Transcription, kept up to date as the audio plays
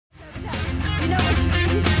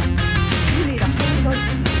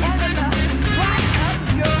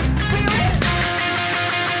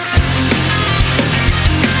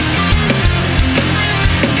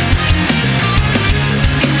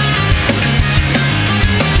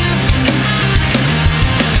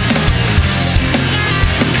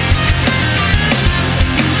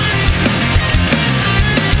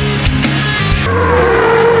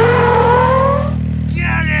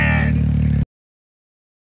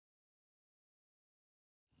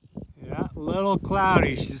little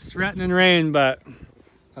cloudy. She's threatening rain, but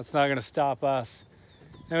that's not gonna stop us.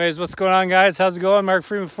 Anyways, what's going on, guys? How's it going? Mark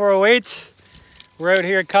Freeman 408. We're out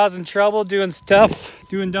here causing trouble, doing stuff,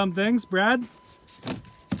 doing dumb things. Brad?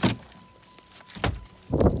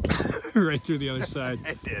 Right through the other side.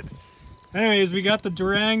 It did. Anyways, we got the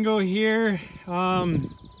Durango here.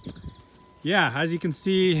 Yeah, as you can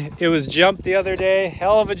see, it was jumped the other day.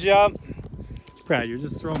 Hell of a jump. Brad, you're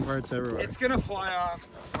just throwing parts everywhere. It's gonna fly off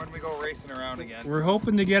when we go racing around again. We're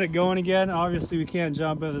hoping to get it going again. Obviously, we can't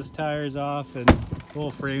jump it. This tire's off and the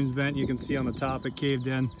whole frame's bent. You can see on the top it caved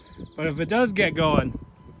in. But if it does get going,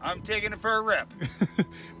 I'm taking it for a rip.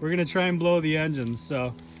 we're gonna try and blow the engine.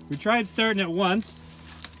 So we tried starting it once,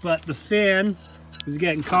 but the fan is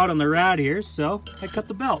getting caught on the rad here, so I cut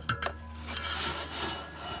the belt.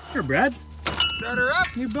 Here, Brad. Start her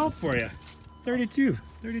up. New belt for you. 32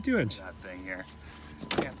 inch. That thing here. These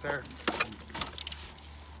pants are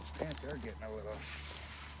getting a little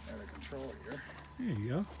out of control here. There you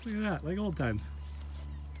go. Look at that, like old times.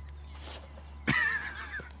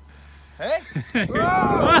 Hey! Whoa!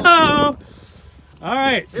 Whoa! All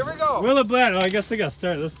right. Here we go. Will it blend? Oh, I guess I got to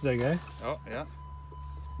start this thing, eh? Oh, yeah.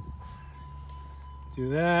 Do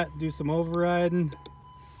that. Do some overriding.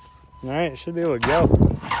 All right, should be able to go.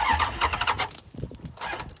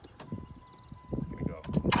 It's gonna go.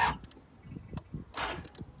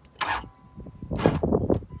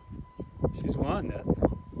 She's wanting it.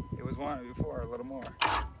 It was wanted before, a little more.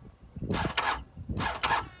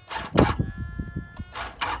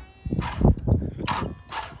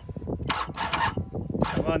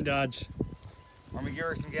 Come on, Dodge. Want me to give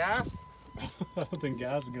her some gas? I don't think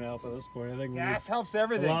gas is going to help at this point. I think Gas helps a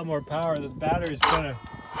everything. lot more power. This battery's kind of...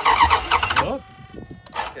 Oh,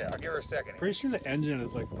 Okay, I'll give her a second. pretty sure the engine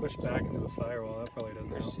is like pushed back into the firewall. That probably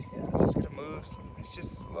doesn't help. Yeah, it's just gonna move. It's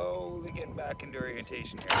just slowly getting back into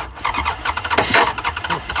orientation here. Oh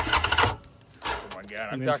my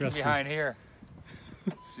God, I'm ducking behind here.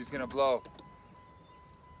 She's gonna blow.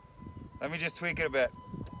 Let me just tweak it a bit.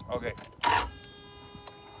 Okay.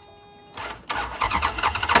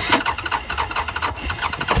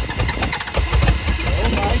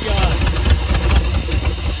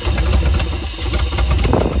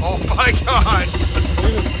 Oh my God! Look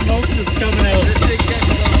at the smoke just coming out. This thing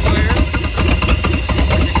catches on fire.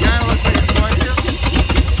 It kind of looks like it's going to.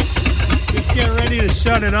 Just get ready to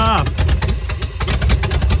shut it off.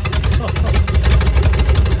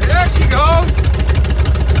 There she goes!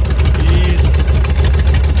 Jeez.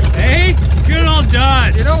 Hey, good old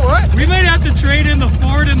Dodge. You know what? We might have to trade in the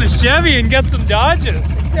Ford and the Chevy and get some Dodges.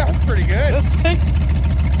 It sounds pretty good. This thing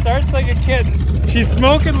starts like a kitten. She's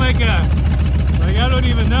smoking like I don't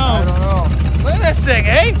even know. I don't know. Look at this thing,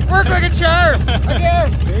 eh? Work like a charm.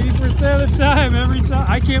 Again. 80% of the time, every time.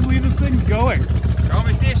 I can't believe this thing's going. You want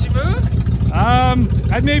me to see if she moves?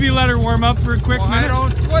 I'd maybe let her warm up for a quick minute.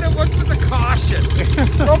 What's with the caution?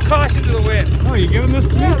 Throw caution to the wind. Oh, you giving this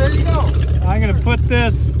to me? Yeah, there you go. I'm gonna put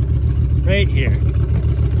this right here. How do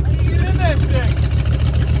you get in this thing?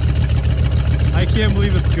 I can't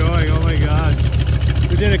believe it's going. Oh my God.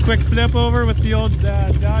 We did a quick flip over with the old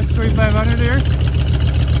Dodge 2500 here.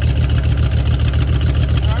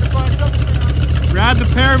 Brad the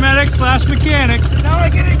paramedic / mechanic. Now I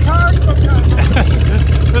get in cars sometimes.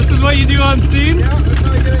 This is what you do on scene? Yeah, that's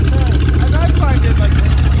how I get in cars. I've climbed in like this.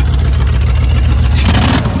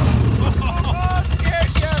 Oh,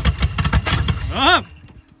 scared you. Up!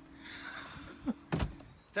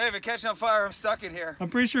 Tell you, if it catches on fire, I'm stuck in here. I'm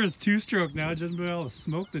pretty sure it's 2-stroke now, just by all the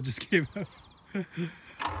smoke that just came out.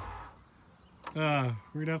 We're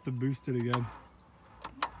gonna have to boost it again.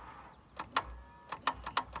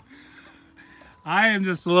 I am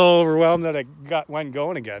just a little overwhelmed that it went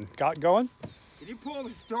going again. Got going? Can you pull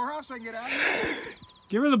this door off so I can get out of here?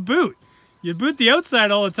 Give her the boot. You boot the outside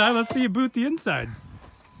all the time. Let's see you boot the inside.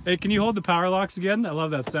 Hey, can you hold the power locks again? I love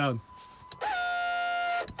that sound.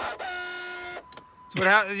 That's what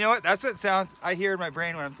happens. You know what? That's what sounds I hear in my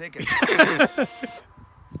brain when I'm thinking.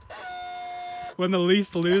 When the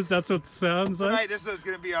Leafs lose, that's what it sounds like. Tonight, this is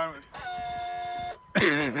going to be on.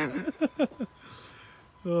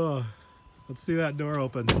 Oh, let's see that door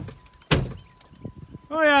open.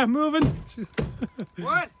 Oh yeah, moving.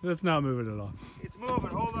 What? That's not moving at all. It's moving.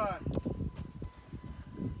 Hold on.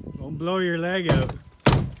 Don't blow your leg out.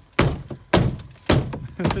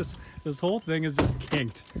 This whole thing is just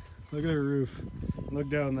kinked. Look at the roof. Look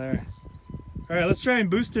down there. All right, let's try and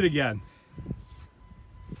boost it again.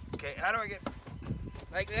 Okay, how do I get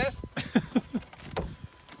like this?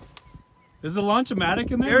 Is the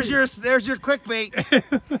launch-o-matic in there? There's your clickbait.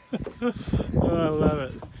 Oh, I love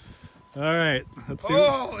it. All right, let's see.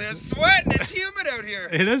 Oh, it's sweating. It's humid out here.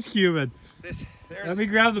 It is humid. Let me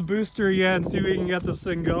grab the booster again and see if we can get this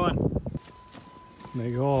thing going.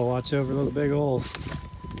 Big hole, watch over those big holes.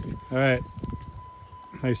 All right,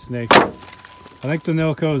 nice snake. I think the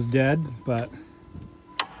Noco is dead, but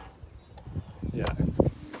yeah.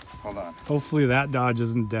 Hold on. Hopefully that Dodge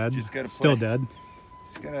isn't dead. Just gotta Still dead.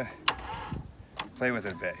 Just gonna play with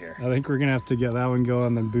it a bit here. I think we're gonna have to get that one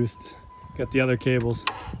going, then boost, get the other cables.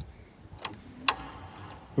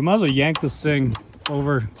 We might as well yank this thing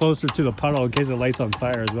over closer to the puddle in case it lights on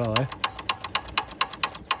fire as well, eh?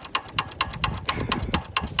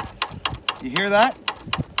 You hear that?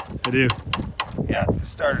 I do. Yeah, the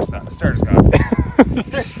starter's gone.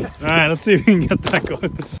 All right, let's see if we can get that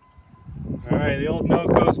going. All right, the old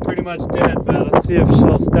Noco's pretty much dead, but let's see if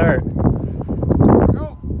she'll start.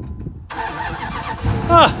 Go.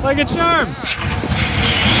 Ah, like a charm.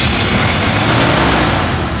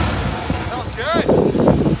 Sounds good.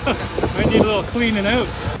 Might need a little cleaning out.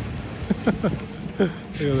 Look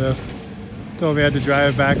at this. Told me I had to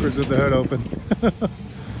drive it backwards with the hood open.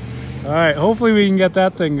 All right, hopefully we can get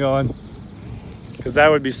that thing going, because that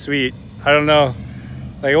would be sweet. I don't know.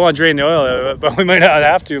 Like, I want to drain the oil out of it, but we might not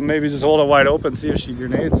have to. Maybe just hold it wide open, see if she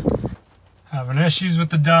grenades. Having issues with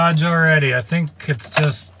the Dodge already. I think it's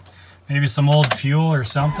just maybe some old fuel or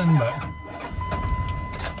something, but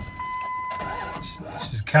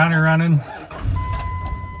she's counter running.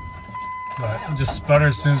 But it just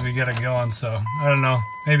sputters as soon as we get it going, so I don't know.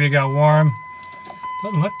 Maybe it got warm.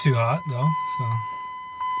 Doesn't look too hot though, so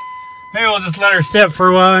maybe we'll just let her sit for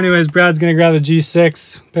a while. Anyways, Brad's gonna grab the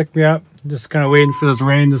G6, pick me up. Just kind of waiting for this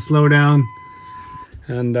rain to slow down.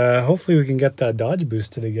 And hopefully we can get that Dodge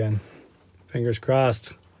boosted again. Fingers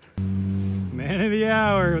crossed. Man of the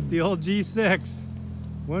hour with the old G6.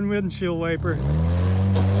 One windshield wiper.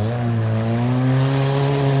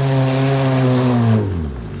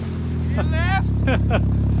 You left?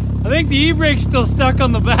 I think the e-brake's still stuck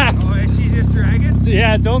on the back. Oh, is she just dragging?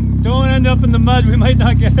 Yeah, don't end up in the mud. We might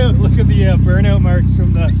not get out. Look at the burnout marks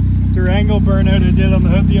from the Durango burnout I did on the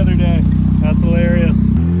hood the other day. That's hilarious.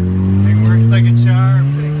 Thing works like a charm.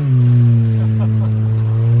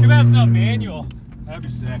 Too bad it's not manual. That'd be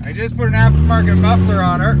sick. I just put an aftermarket muffler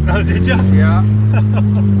on her. Oh, did ya? Yeah.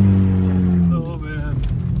 Oh man.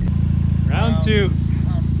 Round two. 2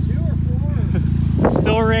 or 4? It's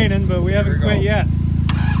still raining, but we haven't quit yet.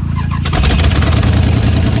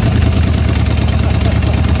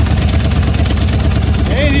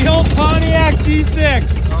 Hey, the old Pontiac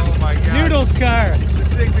G6. Oh my god. Noodles car.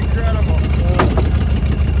 This thing's incredible.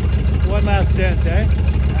 One last dent, eh?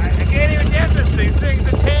 I can't even get this thing. This thing's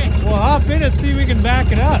a tank. Well, hop in it, see if we can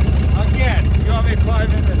back it up. Again, you want me to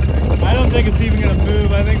climb in this thing? I don't think it's even going to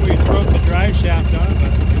move. I think we broke the drive shaft on it,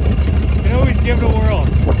 but you can always give it a whirl.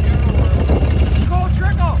 Cold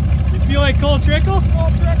trickle. You feel like cold trickle?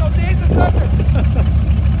 Cold trickle. Days of thunder.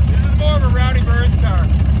 This is more of a Rowdy Burns car.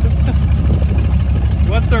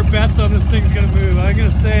 What's our bets on this thing's going to move? I'm going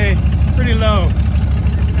to say pretty low.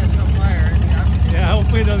 Just catching on fire. Yeah,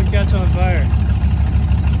 hopefully it doesn't catch on fire.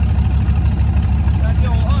 Got the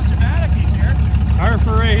old automatic in here. Hard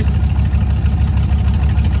for race.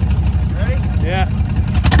 Ready? Yeah.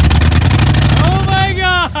 Oh my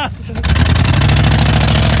god!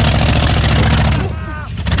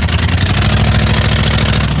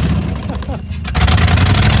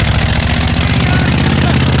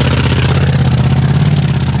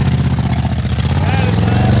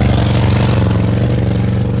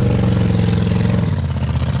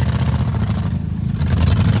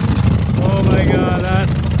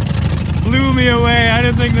 Me away. I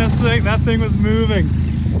didn't think that thing was moving.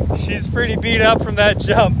 She's pretty beat up from that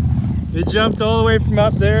jump. It jumped all the way from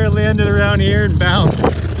up there, landed around here and bounced.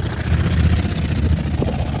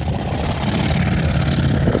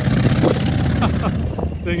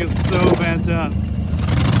 Thing is so bent up.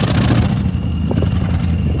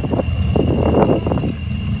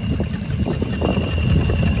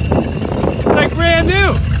 It's like brand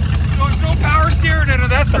new. There's no power steering in it,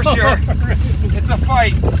 that's for sure. It's a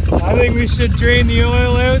fight. I think we should drain the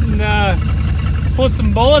oil out and put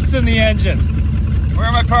some bullets in the engine. Where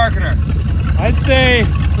am I parking her? I'd say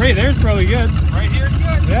right there's probably good. Right here's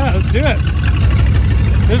good. Yeah, let's do it.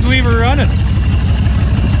 Just leave her running.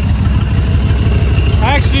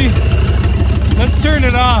 Actually, let's turn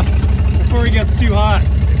it off before it gets too hot.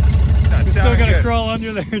 We still gotta crawl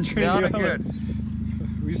under there and drain the oil. Good.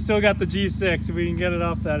 We still got the G6 if we can get it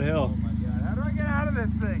off that hill. Oh my god, how do I get out of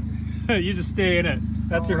this thing? You just stay in it.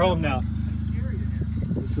 That's your home now. It's scary in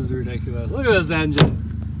here. This is ridiculous. Look at this engine.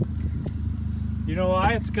 You know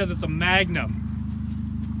why? It's because it's a Magnum.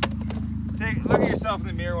 Look at yourself in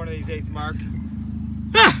the mirror one of these days, Mark.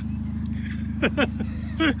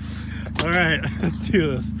 All right, let's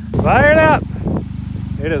do this. Fire it up.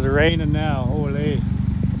 It is raining now. Holy.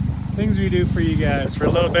 Things we do for you guys for a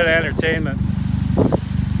little bit of entertainment.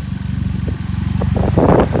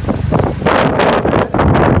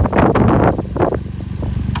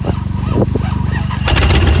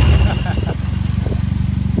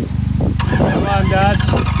 Come on, Dodge.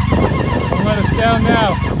 Don't let us down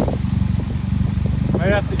now. Might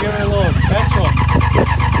have to give it a little petrol.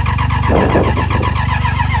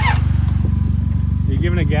 Are you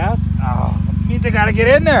giving it gas? Oh, means I gotta get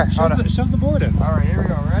in there. Shove the board in. All right, here we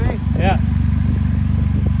go. Ready? Yeah.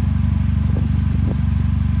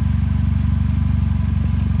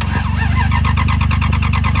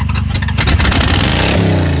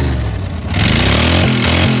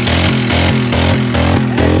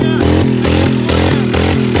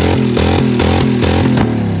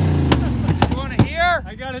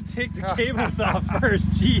 I gotta take the cables off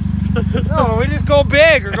first, jeez. No, we just go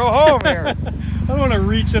big or go home here. I don't want to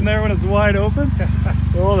reach in there when it's wide open.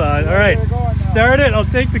 Hold on, all right. Start it, I'll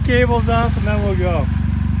take the cables off and then we'll go. All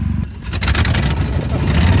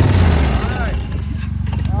right.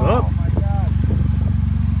 Oh my God.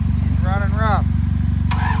 He's running rough.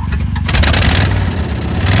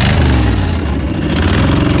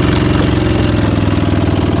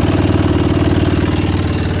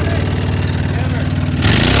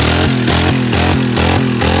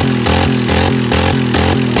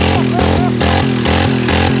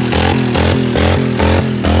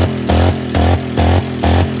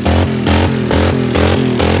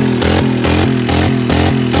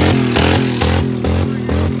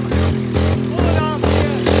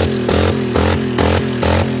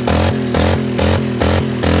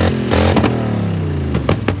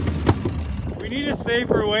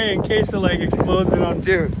 Safer way in case it like explodes and on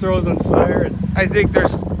Dude, throws on fire. I think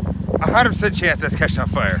there's 100% chance that's catching on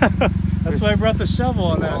fire. That's why I brought the shovel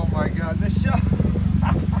on that. Oh my God, this shovel.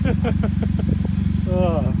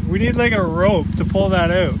 We need like a rope to pull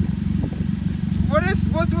that out.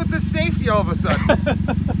 What's with the safety all of a sudden?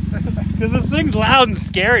 Because this thing's loud and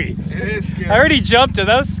scary. It is scary. I already jumped it.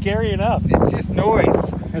 That was scary enough. It's just noise.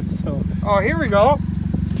 So. Oh, here we go.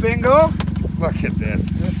 Bingo. Look at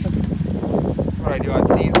this. That's what I do on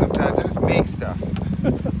scenes sometimes. I just make stuff.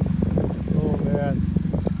 Oh man.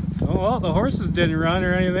 Oh well, the horses didn't run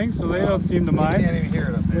or anything, so they don't seem to mind. You can't even hear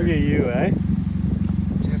it up there. Look at you, eh?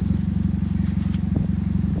 Just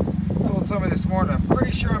told somebody this morning, I'm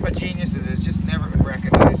pretty sure I'm a genius and it's just never been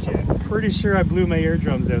recognized yet. Pretty sure I blew my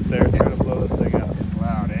eardrums out there trying to blow this thing up. It's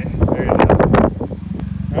loud, eh? Very loud.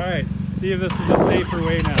 Alright, see if this is a safer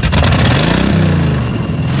way now.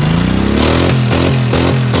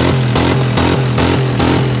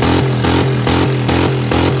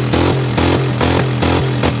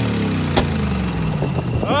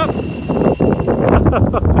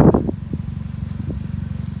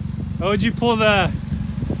 Oh, did you pull the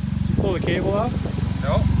cable off?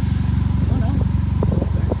 No. Oh no. It's still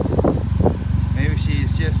there. Maybe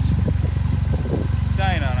she's just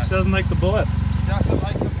dying on us. She doesn't like the bullets. She doesn't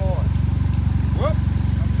like the bullet. Whoop.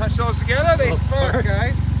 Touch those together, they spark,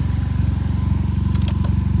 guys.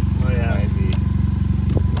 Oh yeah, maybe.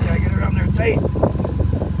 Gotta get it on there tight.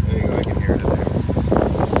 There you go, I can hear it in there.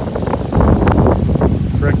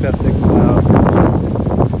 Frick, that thing's loud.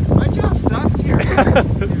 My job sucks here, you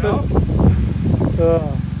know?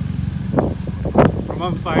 I'm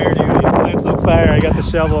on fire, dude. It's lights on fire. I got the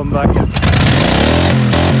shovel and bucket.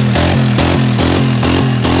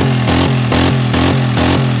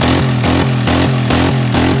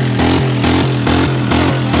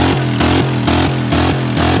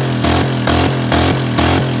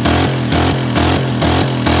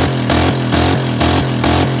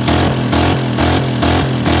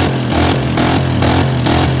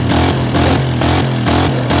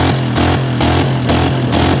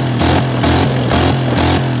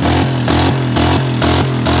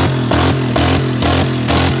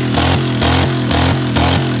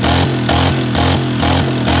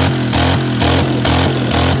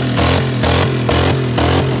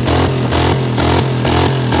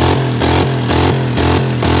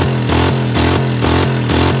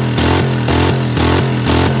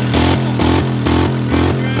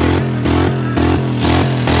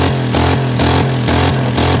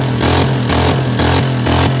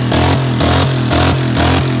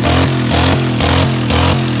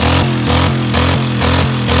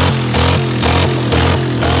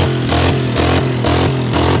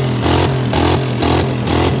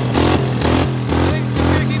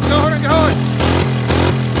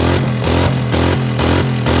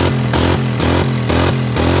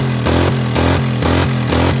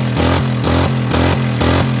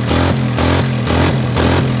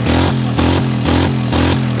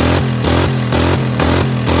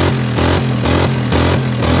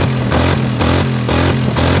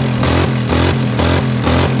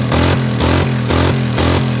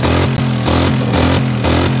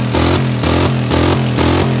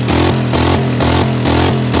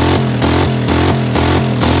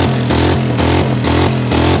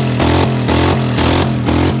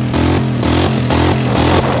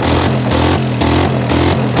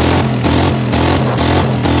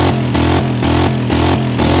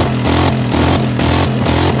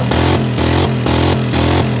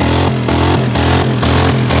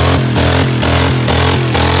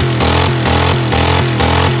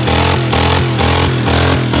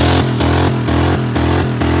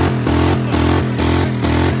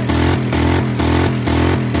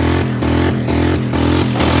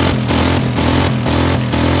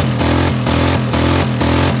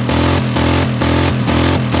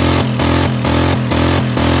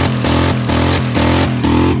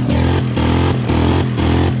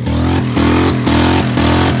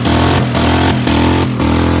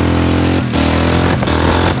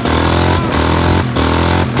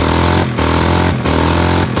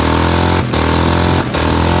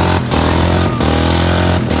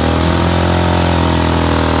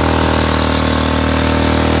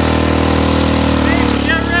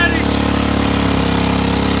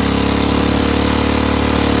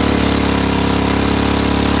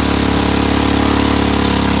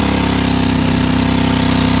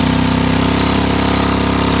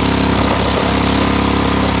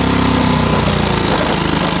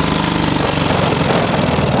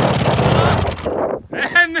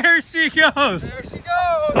 she goes. There she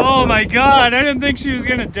goes. Oh my God, I didn't think she was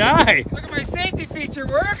gonna die. Look at my safety feature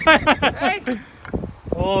works. Hey.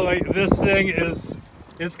 Oh, this thing is,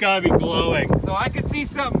 it's gotta be glowing. So I could see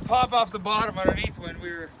something pop off the bottom underneath when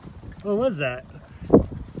we were... What was that?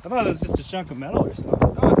 I thought it was just a chunk of metal or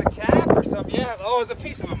something. Oh, it's a cap or something. Yeah. Oh, it's a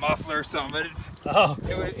piece of a muffler or something.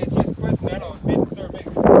 But it's just coincidental. It didn't start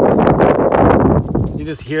making... You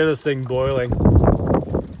just hear this thing boiling.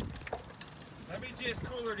 Let me just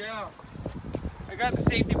cool her down. I got the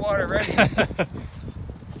safety water ready.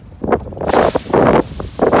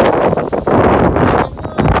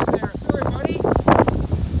 Sorry, buddy.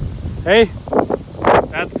 Hey,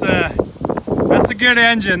 that's a good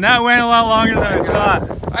engine. That went a lot longer than I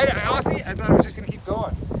thought. I honestly, I thought it was just gonna keep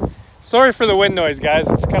going. Sorry for the wind noise, guys.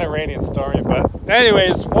 It's kind of rainy and stormy, but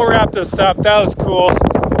anyways, we'll wrap this up. That was cool.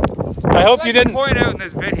 I hope you didn't point out in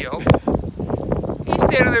this video. He's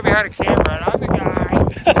standing there behind a camera, and I'm the guy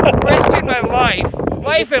risking my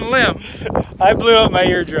life and limb. I blew up my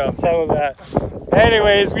eardrums. How about that?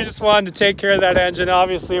 Anyways, we just wanted to take care of that engine.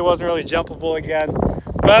 Obviously, it wasn't really jumpable again,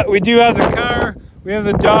 but we do have the car. We have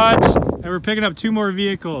the Dodge, and we're picking up 2 more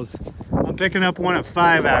vehicles. I'm picking up one at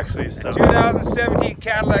 5 actually. So 2017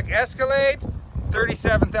 Cadillac Escalade,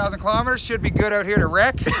 37,000 kilometers. Should be good out here to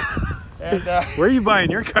wreck. And, where are you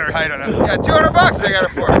buying your car? I don't know. Yeah, $200 I got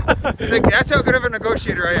it for. It's like, that's how good of a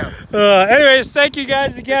negotiator I am. Anyways, thank you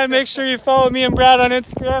guys again. Make sure you follow me and Brad on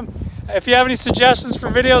Instagram. If you have any suggestions for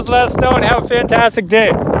videos, let us know, and have a fantastic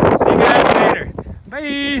day. See you guys later. Bye.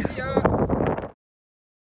 See ya.